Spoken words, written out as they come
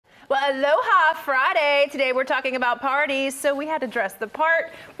Well, aloha Friday. Today we're talking about parties, so we had to dress the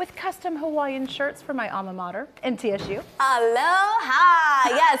part with custom Hawaiian shirts for my alma mater, MTSU. Aloha!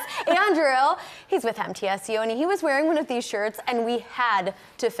 Yes, Andrew, he's with MTSU, and he was wearing one of these shirts, and we had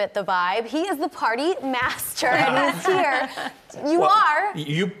to fit the vibe. He is the party master, and he's here.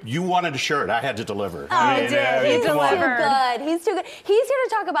 You wanted a shirt. I had to deliver. He did. He's too good. He's too good. He's here to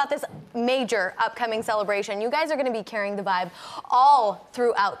talk about this major upcoming celebration. You guys are going to be carrying the vibe all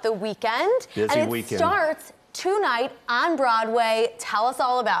throughout the weekend. Busy weekend. It starts tonight on Broadway. Tell us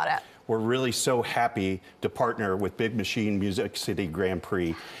all about it. We're really so happy to partner with Big Machine Music City Grand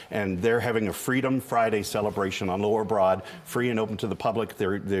Prix, and they're having a Freedom Friday celebration on Lower Broad, free and open to the public.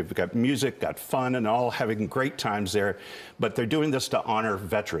 They've got music, got fun, and all having great times there. But they're doing this to honor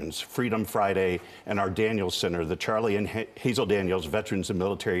veterans, Freedom Friday, and our Daniels Center, the Charlie and Hazel Daniels Veterans and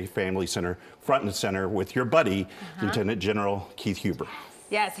Military Family Center, front and center with your buddy, Lieutenant General Keith Huber.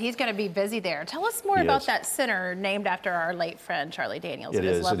 Yes, he's going to be busy there. Tell us more about that center named after our late friend, Charlie Daniels, and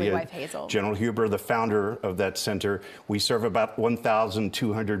his lovely wife, Hazel. General Huber, the founder of that center. We serve about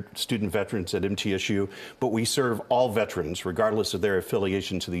 1,200 student veterans at MTSU, but we serve all veterans, regardless of their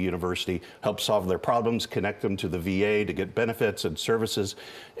affiliation to the university, help solve their problems, connect them to the VA to get benefits and services,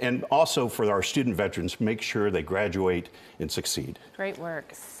 and also for our student veterans, make sure they graduate and succeed. Great work.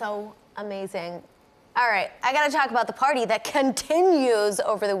 So amazing. All right, I got to talk about the party that continues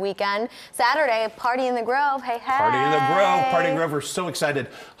over the weekend. Saturday, Party in the Grove. Hey, hey. Party in the Grove. Party in the Grove. We're so excited.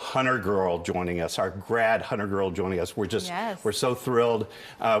 HunterGirl joining us, our grad HunterGirl joining us. We're so thrilled.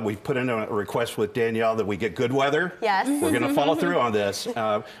 We've put in a request with Danielle that we get good weather. Yes. We're going to follow through on this.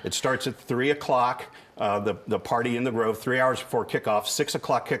 It starts at 3 o'clock. The Party in the Grove, 3 hours before kickoff, 6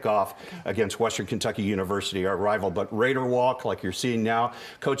 o'clock kickoff against Western Kentucky University, our rival. But Raider Walk, like you're seeing now,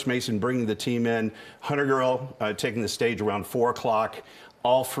 Coach Mason bringing the team in, HunterGirl taking the stage around 4 o'clock.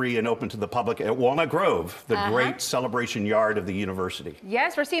 All free and open to the public at Walnut Grove, the great celebration yard of the university.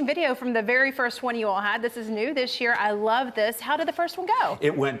 Yes, we're seeing video from the very first one you all had. This is new this year. I love this. How did the first one go?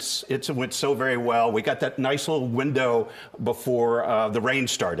 It went so very well. We got that nice little window before the rain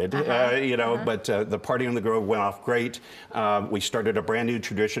started, but the Party in the Grove went off great. We started a brand new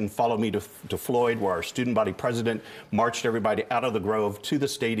tradition, Follow Me to Floyd, where our student body president marched everybody out of the Grove to the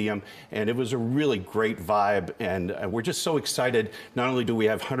stadium, and it was a really great vibe, and we're just so excited. Not only do we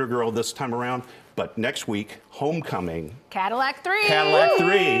have HunterGirl this time around, but next week, homecoming. Cadillac Three. Cadillac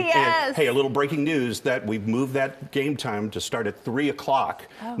Three. Yes. And, hey, a little breaking news that we've moved that game time to start at 3 o'clock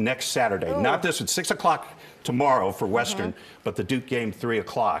next Saturday. Not this, it's 6 o'clock tomorrow for Western, but the Duke game 3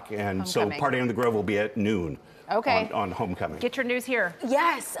 o'clock. And so Party in the Grove will be at noon. On homecoming. Get your news here.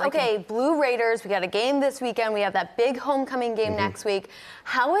 Yes. Okay. Blue Raiders. We got a game this weekend. We have that big homecoming game next week.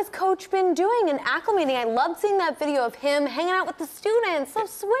 How has Coach been doing and acclimating? I loved seeing that video of him hanging out with the students. So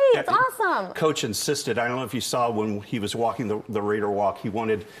sweet. It's awesome. Coach insisted. I don't know if you saw when he was walking the Raider Walk. He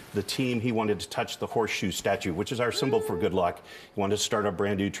wanted the team. He wanted to touch the horseshoe statue, which is our symbol for good luck. He wanted to start a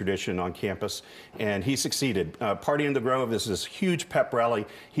brand new tradition on campus, and he succeeded. Party in the Grove. This is this huge pep rally.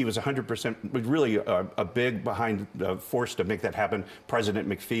 He was 100%, really a big behind force to make that happen. President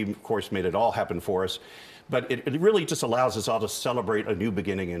McPhee, of course, made it all happen for us. But it really just allows us all to celebrate a new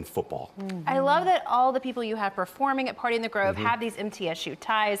beginning in football. I love that all the people you have performing at Party in the Grove have these MTSU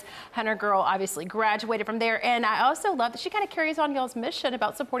ties. HunterGirl obviously graduated from there. And I also love that she kind of carries on y'all's mission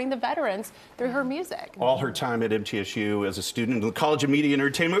about supporting the veterans through her music. All her time at MTSU as a student in the College of Media and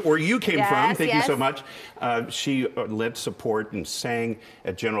Entertainment, where you came from, thank you so much. She led support and sang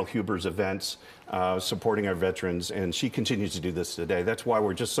at General Huber's events, supporting our veterans, and she continues to do this today. That's why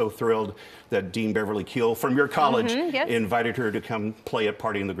we're just so thrilled that Dean Beverly Keel from your college invited her to come play at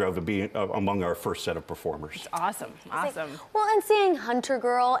Party in the Grove and be among our first set of performers. It's awesome. Awesome. Well, and seeing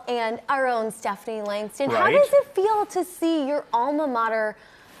HunterGirl and our own Stephanie Langston, how does it feel to see your alma mater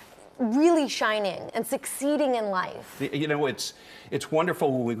really shining and succeeding in life? You know, it's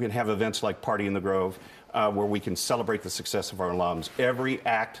wonderful when we can have events like Party in the Grove, where we can celebrate the success of our alums. Every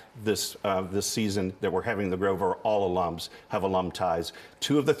act this season that we're having in the Grove are all alums, have alum ties.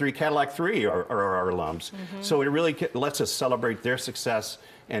 2 of the 3 Cadillac Three are our alums. So it really lets us celebrate their success,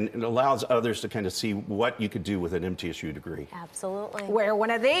 and it allows others to kind of see what you could do with an MTSU degree. Absolutely. Wear one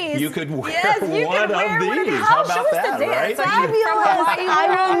of these. You could wear one of these. How about that, right? I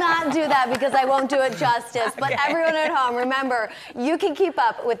will not do that because I won't do it justice. But everyone at home, remember, you can keep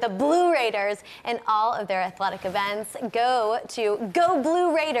up with the Blue Raiders and all of their athletic events. Go to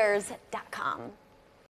goblueraiders.com.